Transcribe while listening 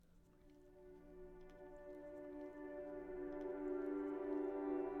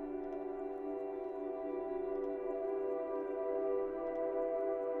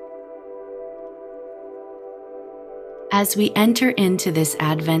As we enter into this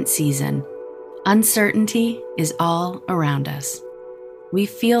Advent season, uncertainty is all around us. We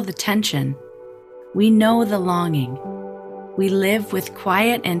feel the tension. We know the longing. We live with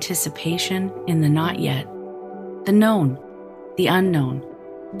quiet anticipation in the not yet, the known, the unknown,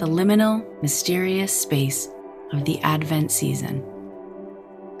 the liminal, mysterious space of the Advent season.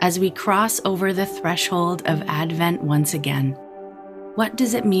 As we cross over the threshold of Advent once again, what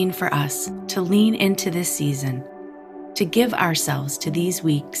does it mean for us to lean into this season, to give ourselves to these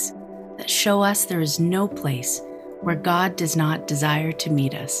weeks that show us there is no place where God does not desire to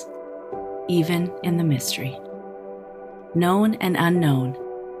meet us, even in the mystery? Known and unknown,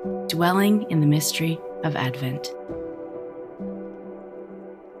 dwelling in the mystery of Advent.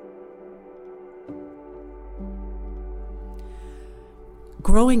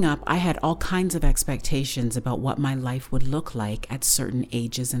 Growing up, I had all kinds of expectations about what my life would look like at certain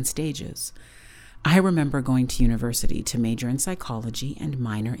ages and stages. I remember going to university to major in psychology and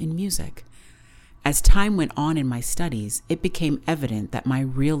minor in music. As time went on in my studies, it became evident that my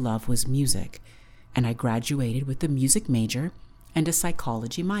real love was music, and I graduated with a music major and a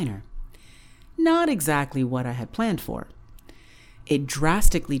psychology minor. Not exactly what I had planned for. It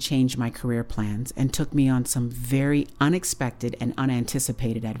drastically changed my career plans and took me on some very unexpected and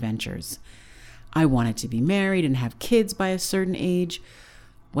unanticipated adventures. I wanted to be married and have kids by a certain age.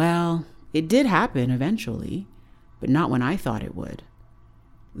 Well, it did happen eventually, but not when I thought it would.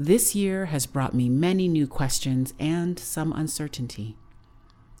 This year has brought me many new questions and some uncertainty.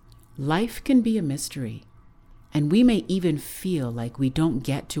 Life can be a mystery, and we may even feel like we don't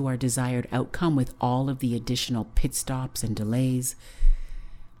get to our desired outcome with all of the additional pit stops and delays.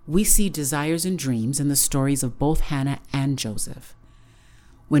 We see desires and dreams in the stories of both Hannah and Joseph.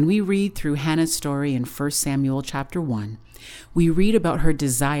 When we read through Hannah's story in 1 Samuel chapter 1, we read about her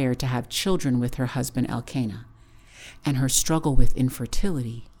desire to have children with her husband Elkanah, and her struggle with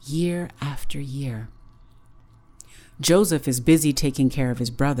infertility year after year. Joseph is busy taking care of his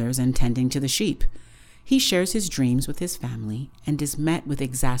brothers and tending to the sheep. He shares his dreams with his family and is met with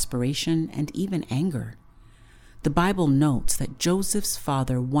exasperation and even anger. The Bible notes that Joseph's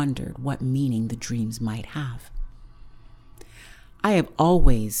father wondered what meaning the dreams might have. I have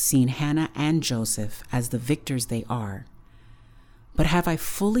always seen Hannah and Joseph as the victors they are. But have I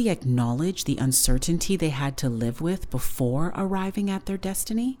fully acknowledged the uncertainty they had to live with before arriving at their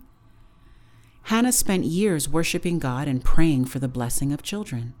destiny? Hannah spent years worshiping God and praying for the blessing of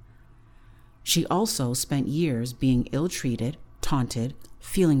children. She also spent years being ill-treated, taunted,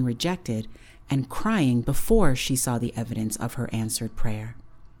 feeling rejected, and crying before she saw the evidence of her answered prayer.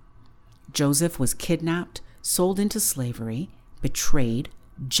 Joseph was kidnapped, sold into slavery, betrayed,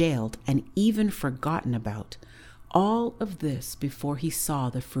 jailed, and even forgotten about. All of this before he saw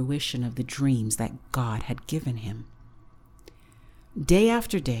the fruition of the dreams that God had given him. Day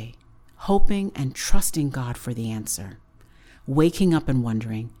after day, hoping and trusting God for the answer, waking up and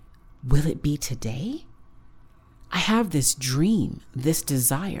wondering, will it be today? I have this dream, this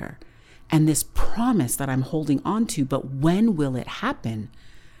desire, and this promise that I'm holding on to, but when will it happen?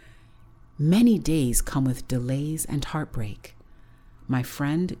 Many days come with delays and heartbreak. My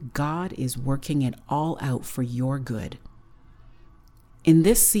friend, God is working it all out for your good. In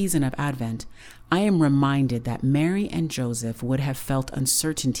this season of Advent, I am reminded that Mary and Joseph would have felt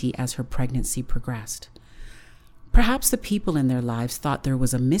uncertainty as her pregnancy progressed. Perhaps the people in their lives thought there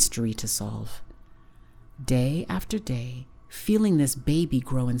was a mystery to solve. Day after day, feeling this baby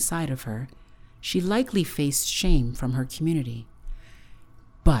grow inside of her, she likely faced shame from her community.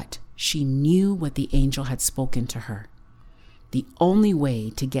 But she knew what the angel had spoken to her. The only way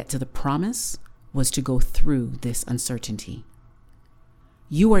to get to the promise was to go through this uncertainty.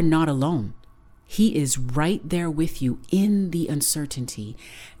 You are not alone. He is right there with you in the uncertainty,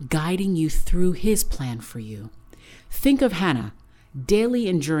 guiding you through his plan for you. Think of Hannah, daily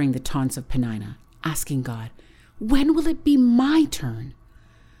enduring the taunts of Peninnah, asking God, when will it be my turn?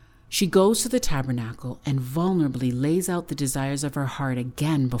 She goes to the tabernacle and vulnerably lays out the desires of her heart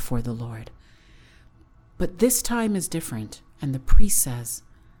again before the Lord. But this time is different, and the priest says,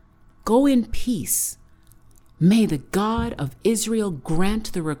 go in peace. May the God of Israel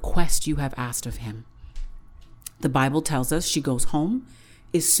grant the request you have asked of him. The Bible tells us she goes home,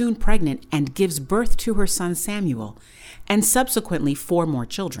 is soon pregnant, and gives birth to her son Samuel, and subsequently 4 more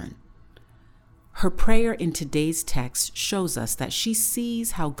children. Her prayer in today's text shows us that she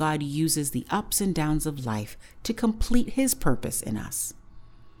sees how God uses the ups and downs of life to complete his purpose in us.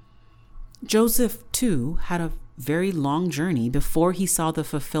 Joseph, too, had a very long journey before he saw the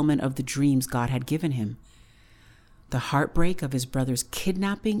fulfillment of the dreams God had given him. The heartbreak of his brother's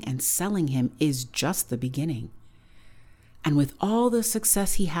kidnapping and selling him is just the beginning. And with all the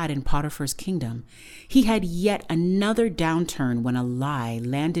success he had in Potiphar's kingdom, he had yet another downturn when a lie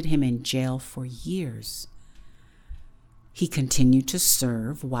landed him in jail for years. He continued to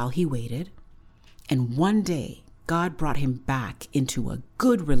serve while he waited, and one day God brought him back into a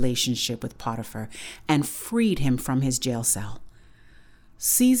good relationship with Potiphar and freed him from his jail cell.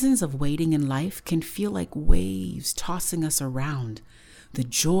 Seasons of waiting in life can feel like waves tossing us around. The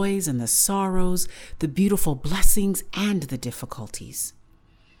joys and the sorrows, the beautiful blessings and the difficulties.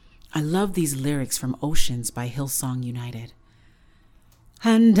 I love these lyrics from Oceans by Hillsong United.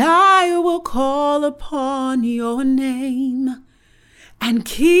 And I will call upon your name and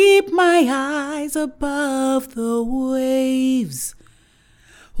keep my eyes above the waves.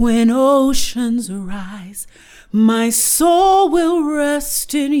 When oceans rise, my soul will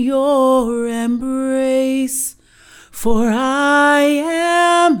rest in your embrace. For I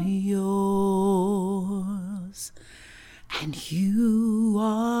am yours, and you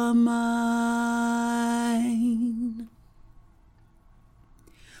are mine.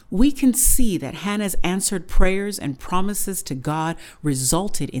 We can see that Hannah's answered prayers and promises to God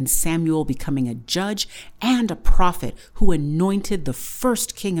resulted in Samuel becoming a judge and a prophet who anointed the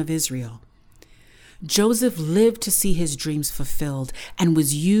first king of Israel. Joseph lived to see his dreams fulfilled and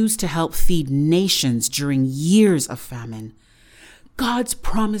was used to help feed nations during years of famine. God's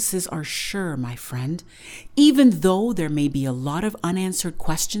promises are sure, my friend. Even though there may be a lot of unanswered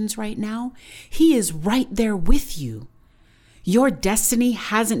questions right now, He is right there with you. Your destiny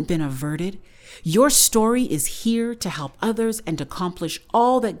hasn't been averted. Your story is here to help others and accomplish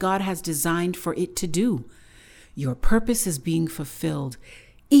all that God has designed for it to do. Your purpose is being fulfilled,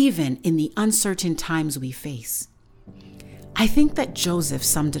 even in the uncertain times we face. I think that Joseph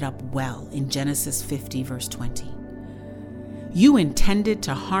summed it up well in Genesis 50, verse 20. You intended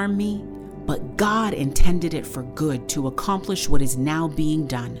to harm me, but God intended it for good to accomplish what is now being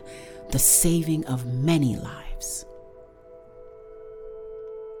done, the saving of many lives.